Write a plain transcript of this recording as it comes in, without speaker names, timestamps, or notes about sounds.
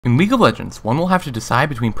In League of Legends, one will have to decide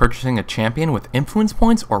between purchasing a champion with influence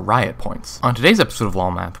points or Riot Points. On today's episode of LoL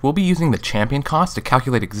Math, we'll be using the champion cost to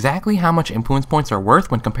calculate exactly how much influence points are worth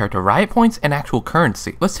when compared to Riot Points and actual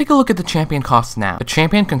currency. Let's take a look at the champion costs now. The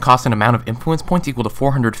champion can cost an amount of influence points equal to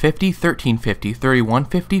 450, 1350,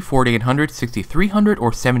 3150, 4800, 6300,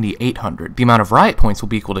 or 7800. The amount of Riot Points will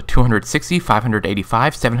be equal to 260,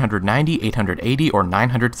 585, 790, 880, or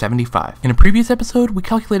 975. In a previous episode, we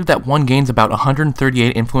calculated that one gains about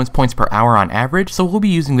 138 influence points per hour on average, so we'll be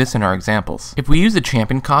using this in our examples. If we use the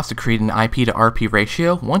champion cost to create an IP to RP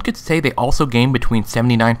ratio, one could say they also gain between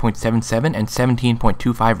 79.77 and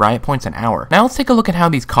 17.25 Riot Points an hour. Now let's take a look at how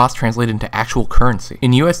these costs translate into actual currency.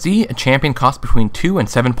 In USD, a champion costs between $2 and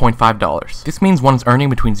 $7.5. This means one is earning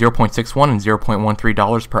between $0.61 and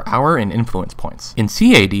 $0.13 per hour in influence points. In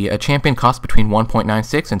CAD, a champion costs between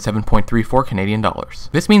 1.96 and 7.34 Canadian dollars.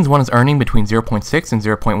 This means one is earning between 0.6 and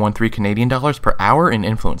 0.13 Canadian dollars per hour in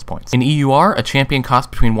influence points. In EUR, a champion costs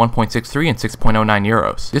between 1.63 and 6.09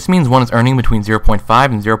 euros. This means one is earning between 0.5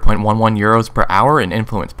 and 0.11 euros per hour in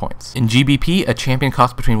influence points. In GBP, a champion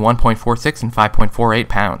costs between 1.46 and 5.48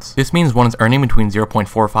 pounds. This means one is earning between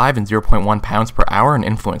 0.45 and 0.1 pounds per hour in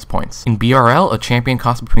influence points. In BRL, a champion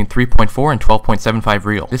costs between 3.4 and 12.75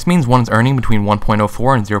 real. This means one is earning between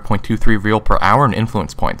 1.04 and 0.23 real per hour in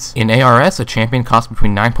influence points. In ARS, a champion costs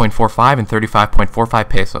between 9.45 and 35.45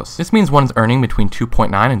 pesos. This means one is earning between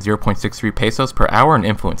 2.9 and 0.63 pesos per hour in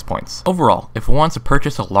influence points. Overall, if one wants to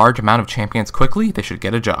purchase a large amount of champions quickly, they should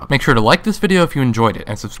get a job. Make sure to like this video if you enjoyed it,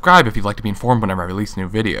 and subscribe if you'd like to be informed whenever I release new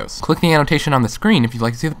videos. Click the annotation on the screen if you'd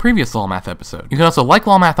like to see the previous LoL Math episode. You can also like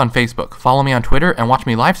LoL Math on Facebook, follow me on Twitter, and watch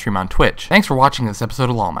me live stream on Twitch. Thanks for watching this episode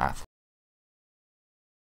of LoL Math.